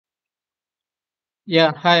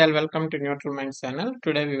Yeah, hi, and welcome to Neutral Mind channel.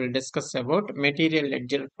 Today we will discuss about material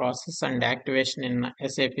ledger process and activation in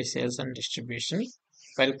SAP sales and distribution.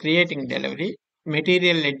 While creating delivery,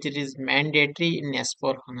 material ledger is mandatory in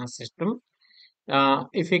S4 HANA system.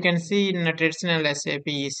 If you can see in a traditional SAP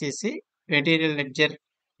ECC, material ledger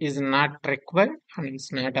is not required and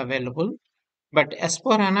it's not available. But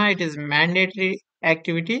S4 HANA, it is mandatory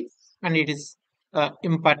activity and it is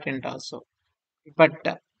important also.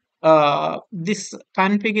 But this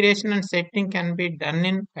configuration and setting can be done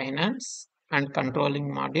in finance and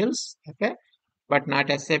controlling modules, okay, but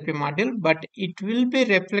not SAP module. But it will be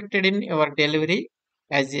reflected in your delivery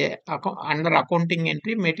as a under accounting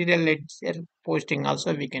entry, material ledger posting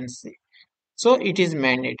also we can see. So it is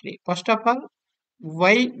mandatory. First of all,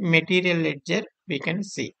 why material ledger we can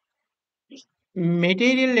see.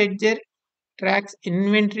 Material ledger tracks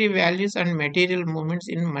inventory values and material movements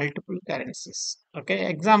in multiple currencies. Okay,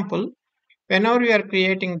 example, whenever you are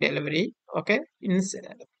creating delivery, okay,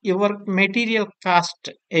 your material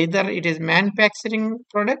cost, either it is manufacturing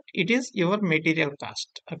product, it is your material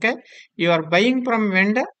cost. Okay, you are buying from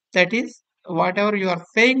vendor, that is whatever you are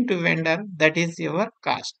paying to vendor, that is your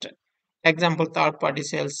cost. Example, third party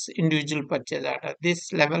sales, individual purchase order,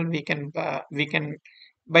 this level we can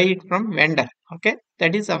buy it from vendor. Okay,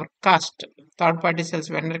 that is our cost. Third party sales,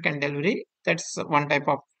 vendor can delivery, that's one type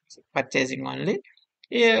of purchasing only.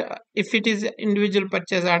 Yeah, if it is individual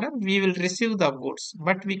purchase order, we will receive the goods,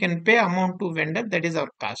 but we can pay amount to vendor, that is our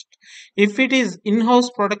cost. If it is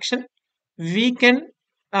in-house production, we can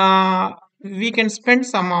uh, we can spend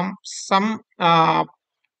some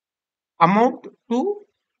amount to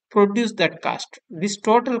produce that cost. This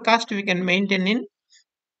total cost we can maintain in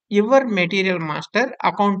your material master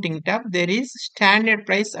accounting tab. There is standard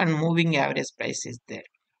price and moving average price is there.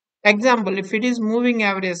 Example, if it is moving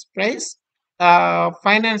average price,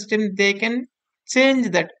 finance team they can change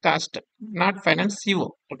that cost, not finance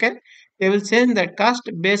CO. Okay, they will change that cost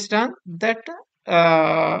based on that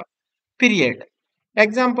uh, period.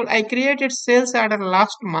 Example, I created sales order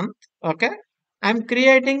last month. Okay, I'm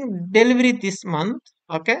creating delivery this month.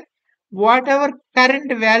 Okay, whatever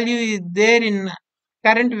current value is there in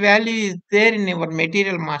your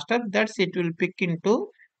material master, that's it will pick into,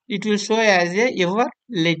 it will show as a your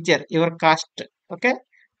ledger, your cost. Okay,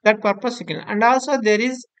 that purpose you can. And also there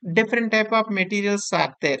is different type of materials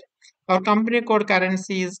are there. Our company code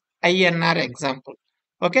currency is INR example.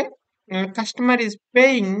 Okay, customer is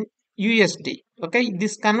paying USD. Okay,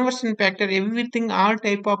 this conversion factor, everything, all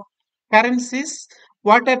type of currencies,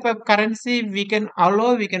 what type of currency we can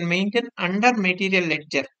allow, we can maintain under material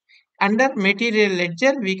ledger. Under material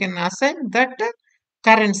ledger, we can assign that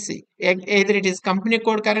currency. Either it is company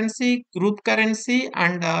code currency, group currency,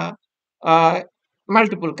 and uh,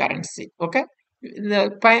 multiple currency. Okay,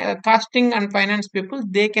 the costing and finance people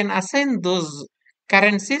they can assign those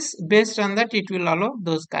currencies. Based on that, it will allow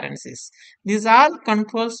those currencies. These all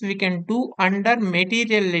controls we can do under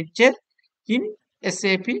material ledger in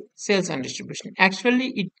SAP sales and distribution. Actually,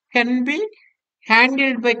 it can be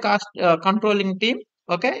handled by cost controlling team.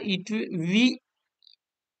 Okay, we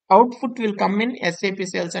output will come in SAP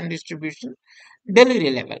sales and distribution delivery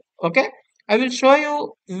level. Okay, I will show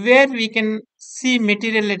you where we can see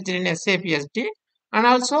material ledger in SAP SD, and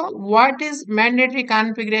also what is mandatory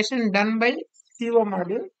configuration done by CO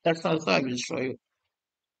module. That's also I will show you.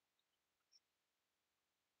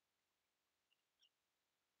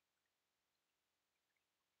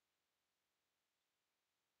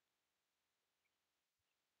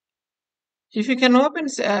 If you can open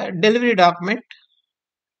delivery document,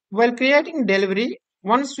 while creating delivery,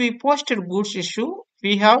 once we posted goods issue,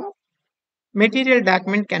 we have material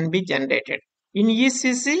document can be generated. In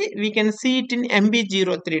ECC, we can see it in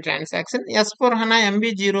MB03 transaction. S4 HANA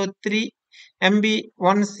MB03,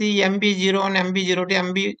 MB1C, MB01,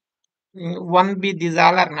 MB02, MB1B, these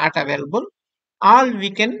all are not available. All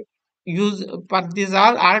we can use for this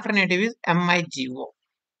all alternative is MIGO.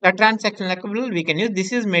 The transaction level we can use.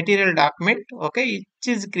 This is material document, okay, which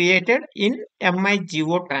is created in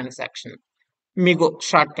MIGO transaction. Migo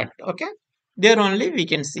shortcut. Okay, there only we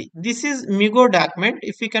can see. This is Migo document.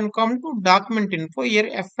 If we can come to document info, here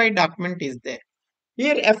FI document is there.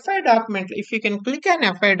 Here FI document, if you can click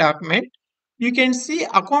on FI document, you can see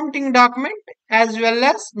accounting document as well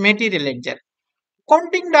as material ledger.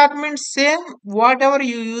 Accounting document same whatever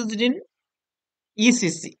you used in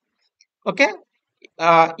ECC. Okay,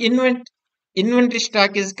 inventory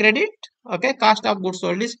stock is credit. Okay, cost of goods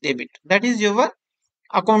sold is debit. That is your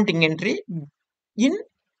accounting entry in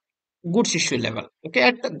goods issue level. Okay,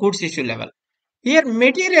 at the goods issue level. Here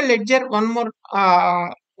material ledger, one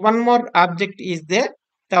more object is there.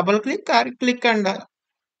 double click or click and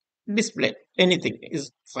display. Anything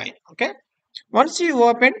is fine. Okay. Once you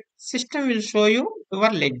open, system will show you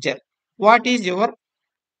your ledger. What is your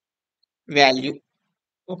value?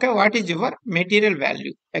 Okay. What is your material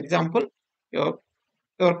value? Example, your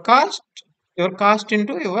your cost, your cost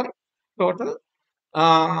into your total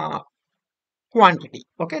uh, quantity.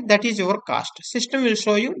 Okay. That is your cost. System will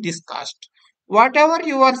show you this cost. Whatever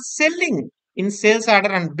you are selling in sales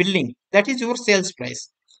order and billing, that is your sales price.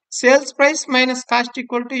 Sales price minus cost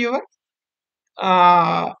equal to your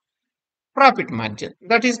uh, profit margin.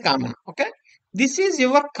 That is common. Okay. This is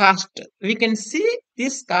your cost. We can see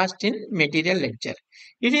this cost in material ledger.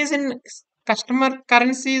 It is in customer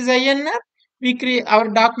currency is INR. We create our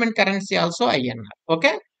document currency also INR.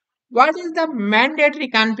 Okay. What is the mandatory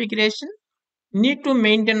configuration need to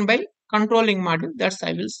maintain by controlling module? That's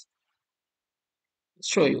I will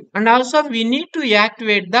show you. And also we need to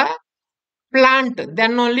activate the plant.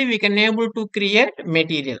 Then only we can able to create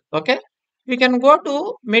material. Okay. We can go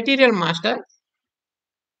to material master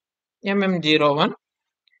MM01.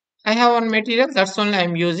 I have one material, that's only I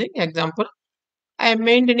am using. Example, I am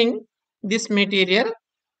maintaining this material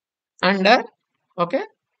under, okay,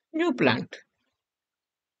 new plant.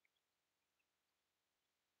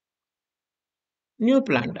 New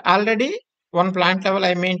plant. Already one plant level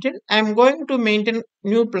I maintain. I am going to maintain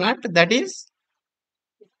new plant, that is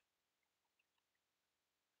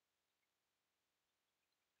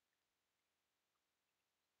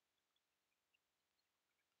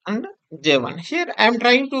under J1. Here I am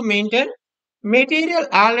trying to maintain material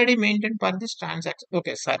already maintained for this transaction.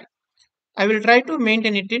 Okay, sorry. I will try to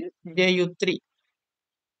maintain it in JU3.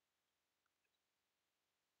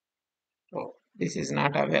 Oh, this is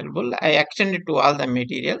not available. I extended to all the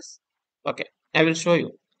materials. Okay, I will show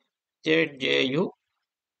you. JU2.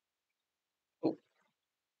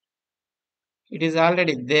 It is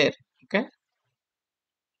already there. Okay.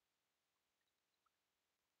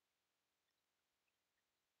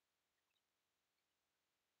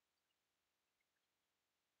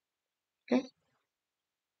 Okay.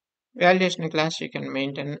 Validation class you can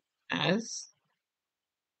maintain as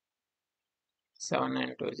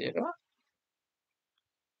 7920.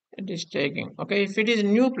 It is taking. Okay. If it is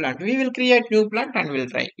new plant, we will create new plant and we'll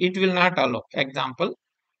try. It will not allow. Example,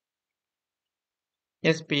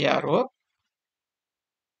 SPRO,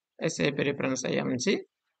 SAP reference IMG,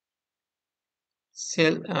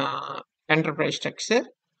 cell, enterprise structure,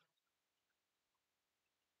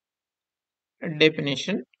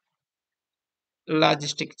 definition,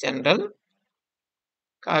 logistic general,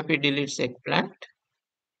 copy delete eggplant,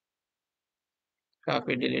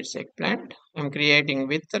 copy delete eggplant. I'm creating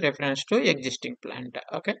with reference to existing plant.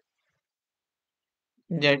 Okay.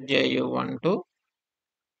 ZJU12,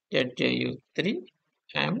 ZJU3,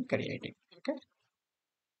 I am creating. Okay.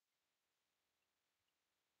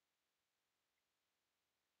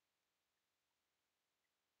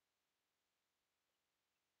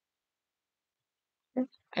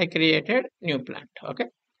 I created new plant. Okay.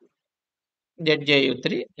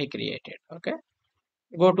 ZJU3 I created. Okay.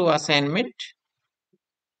 Go to assignment.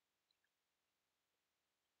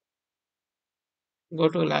 Go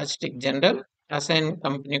to logistic general. Assign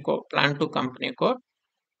company code, plant to company code.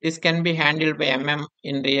 This can be handled by MM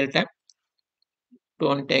in real time.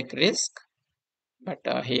 Don't take risk. But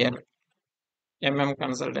here MM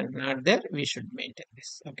consultant not there. We should maintain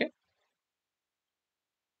this. Okay.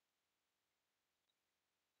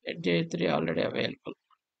 ZJU3 already available.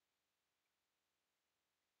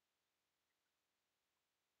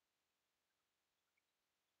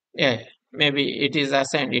 Yeah. Maybe it is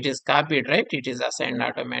assigned. It is copied, right? It is assigned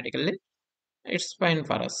automatically. It's fine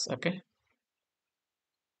for us. Okay.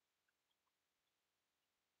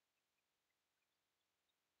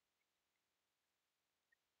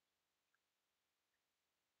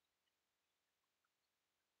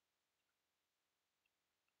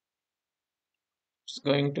 It's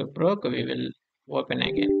going to broke. We will open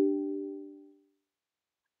again.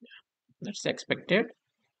 That's expected.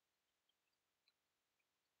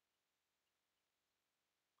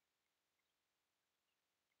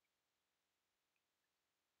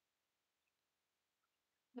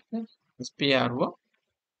 It's PRO.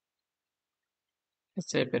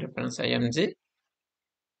 SAP reference IMG.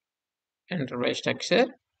 Enterprise structure.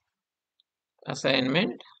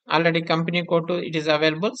 Assignment. Already company code to it is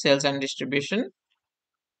available. Sales and distribution.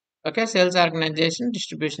 Okay. Sales organization,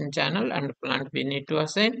 distribution channel and plant we need to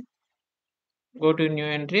assign. Go to new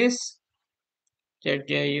entries.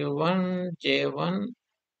 ZJU1, J1,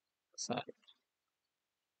 sorry,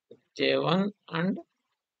 J1 and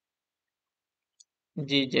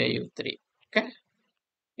GJU3. Okay.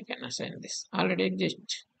 You can assign this. Already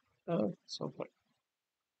exists. So good.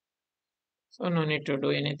 So no need to do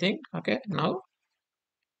anything. Okay. Now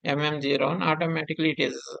MM01 automatically it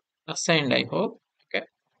is assigned, I hope. Okay.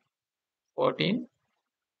 14.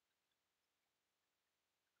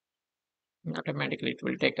 Automatically it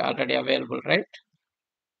will take already available, right?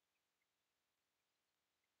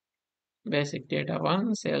 Basic data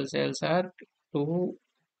 1, sales are 2,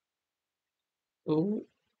 2,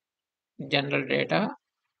 general data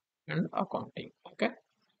and accounting. Okay.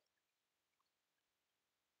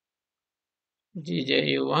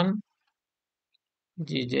 GJU1,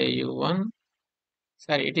 GJU1,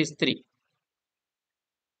 sorry, it is 3.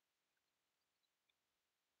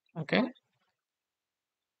 Okay.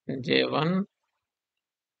 J1,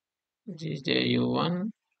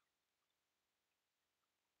 GJU1,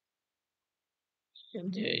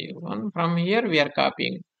 GJU1. From here we are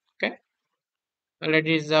copying. Okay.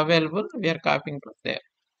 Already is available. We are copying from there.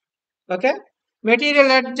 Okay. Material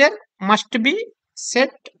ledger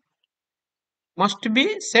set must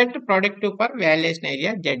be set productive for valuation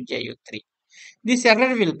area ZJU3. This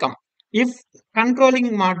error will come if controlling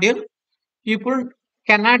module people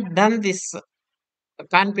cannot done this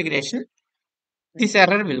configuration. This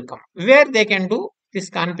error will come where they can do this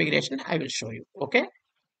configuration. I will show you. Okay,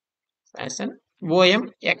 as an OM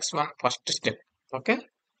X1 first step. Okay,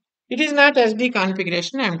 it is not SD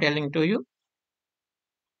configuration. I am telling to you.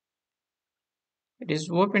 It is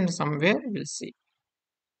opened somewhere. We'll see.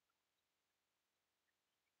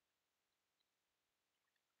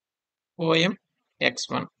 OM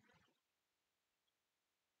X1.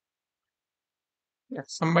 Yeah,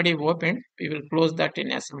 somebody opened. We will close that in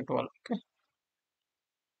SM12. Okay,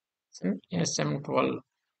 so SM12.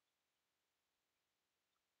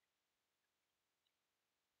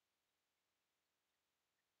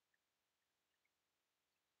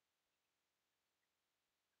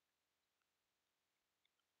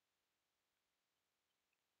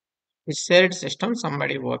 It's shared system.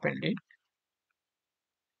 Somebody opened it.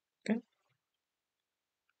 Okay,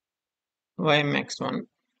 OMX1.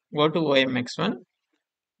 Go to OMX1.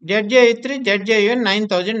 ZJU3, ZJU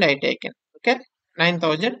 9000 I taken. Okay,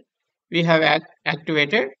 9000. We have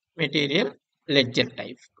activated material ledger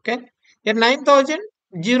type. Okay, here 9000,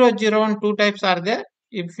 0, 1, 2 types are there.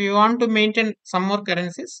 If you want to maintain some more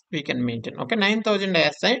currencies, we can maintain. Okay, 9000 I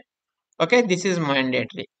assigned. Okay, this is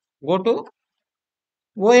mandatory. Go to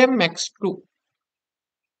OMX2.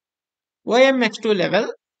 OMX2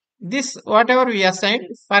 level. This whatever we assigned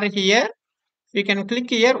for here, we can click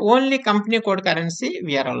here. Only company code currency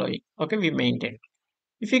we are allowing. Okay, we maintain.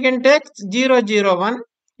 If you can take 0, 1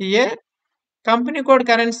 here, company code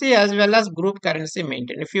currency as well as group currency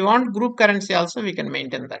maintain. If you want group currency also, we can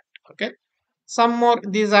maintain that. Okay. Some more,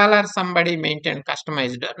 these all are somebody maintained,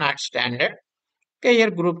 customized, not standard. Okay,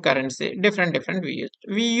 here group currency, different we used.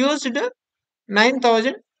 We used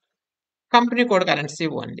 9000 company code currency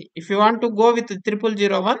only. If you want to go with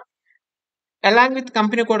 0001, along with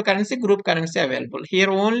company code currency, group currency available. Here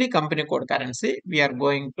only company code currency we are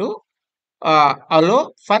going to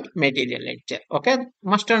allow for material ledger. Okay,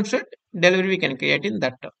 must and should delivery we can create in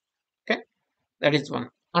that. Okay, that is one.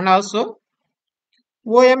 And also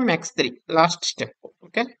OMX3 last step.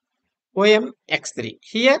 Okay, OMX3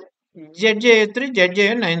 here ZJU3,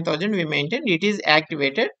 ZJU 9000 we maintain. It is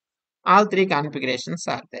activated. All three configurations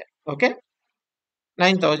are there. Okay,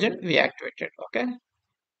 9000 we activated. Okay,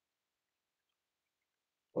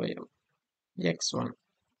 OMX1.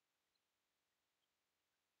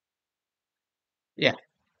 Yeah,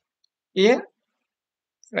 here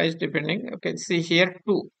price depending. Okay, see here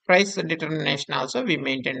two price determination also we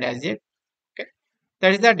maintained as a. Okay,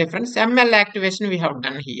 that is the difference. ML activation we have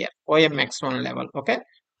done here. OMX1 level. Okay,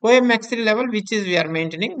 OMX3 level which is we are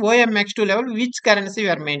maintaining. OMX2 level which currency we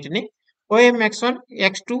are maintaining. OMX1,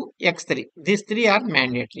 X2, X3. These three are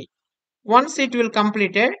mandatory. Once it will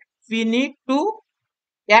completed, we need to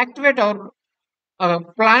activate our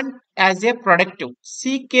plant as a productive.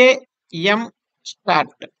 CKM start.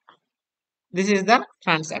 This is the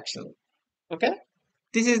transaction. Okay,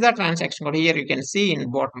 this is the transaction code. Here you can see in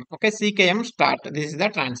bottom. Okay, CKM start. This is the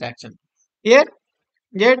transaction. Here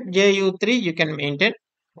ZJU3 you can maintain.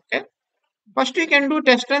 Okay, first you can do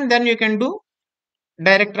test run, then you can do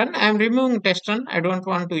direct run. I am removing test run. I don't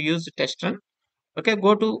want to use test run. Okay,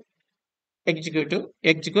 go to execute.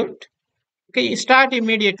 Okay, start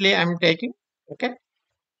immediately. I am taking. Okay,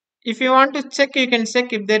 if you want to check, you can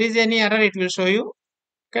check. If there is any error, it will show you.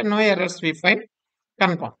 Okay, no errors we find.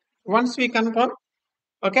 Confirm. Once we confirm,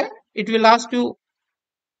 okay, it will ask you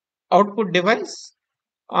output device.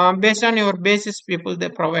 Based on your basis people they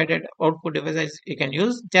provided output devices you can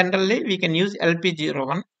use. Generally we can use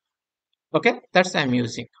LP01. Okay, that's I'm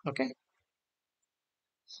using. Okay,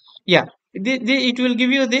 yeah, it will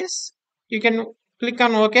give you this. You can click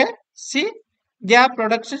on OK. See, their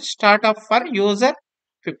production start off for user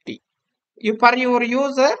 50. You per your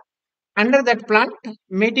user under that plant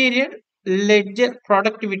material ledger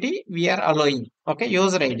productivity we are allowing. Okay,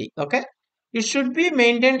 user ID. Okay, it should be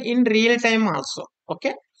maintained in real time also.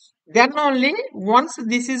 Okay, then only once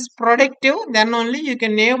this is productive, then only you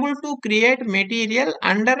can able to create material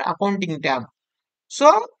under accounting tab.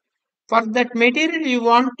 So for that material you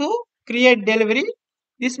want to create delivery,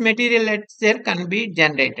 this material ledger can be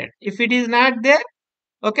generated. If it is not there,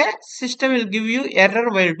 okay, system will give you error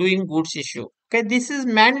while doing goods issue. Okay, this is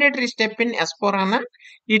mandatory step in S4HANA.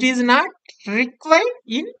 It is not required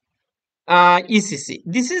in ECC.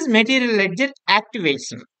 This is material ledger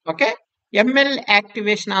activation. Okay, ML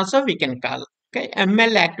activation also we can call. Okay,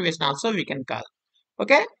 ML activation also we can call.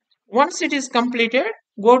 Okay, once it is completed,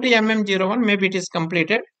 go to MM01. Maybe it is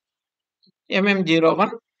completed.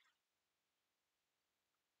 MM01.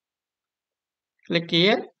 Click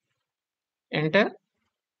here. Enter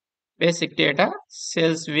basic data,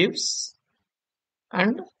 sales views,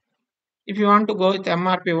 and if you want to go with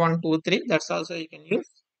MRP 123, that's also you can use.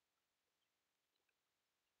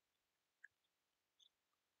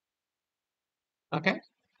 Okay,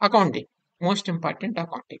 accounting, most important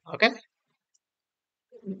accounting. Okay,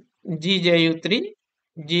 GJU3,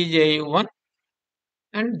 GJU1,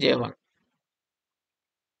 and J1.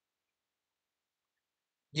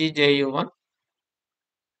 GJU1,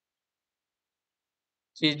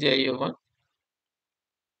 GJU1,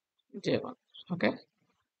 J1. Okay,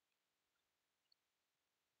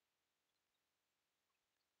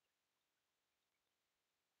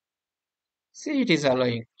 see it is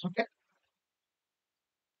allowing. Okay,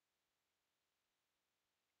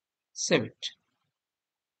 save it.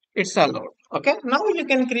 It's allowed. Okay, now you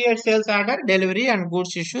can create sales order, delivery, and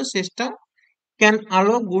goods issue system can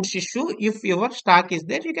allow goods issue. If your stock is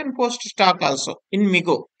there, you can post stock also in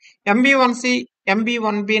Migo. MB1C,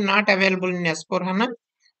 MB1B not available in S4HANA.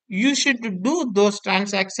 You should do those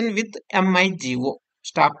transactions with MIGO,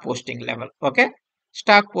 stock posting level. Okay,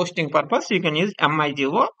 stock posting purpose you can use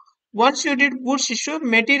MIGO. Once you did goods issue,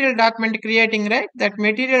 material document creating, right? That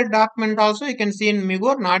material document also you can see in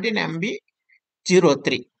Migo, not in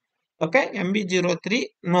MB03. Okay, MB03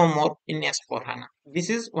 no more in S4HANA. This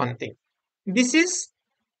is one thing. This is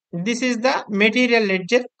the material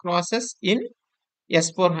ledger process in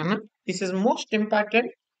S4HANA. This is most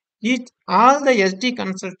important. All the SD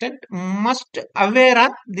consultant must aware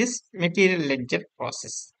of this material ledger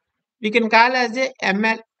process. We can call as a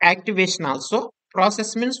ML activation also.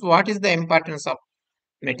 Process means what is the importance of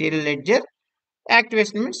material ledger.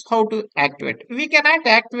 Activation means how to activate. We cannot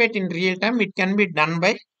activate in real time. It can be done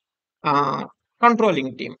by uh,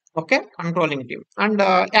 controlling team. Okay, controlling team. And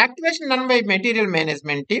activation done by material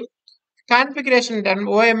management team. Configuration done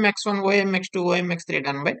OMX1, OMX2, OMX3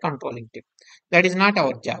 done by controlling team. That is not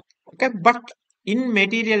our job. Okay, but in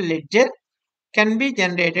material ledger can be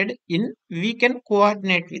generated in, we can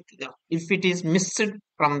coordinate with them if it is missed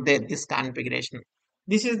from there, this configuration.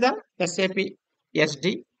 This is the SAP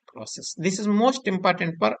SD process. This is most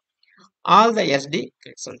important for all the SD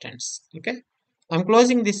consultants. Okay, I'm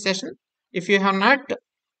closing this session. If you have not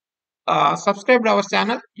subscribed our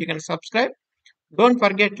channel, you can subscribe. Don't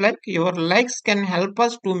forget, like, your likes can help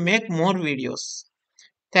us to make more videos.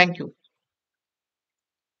 Thank you.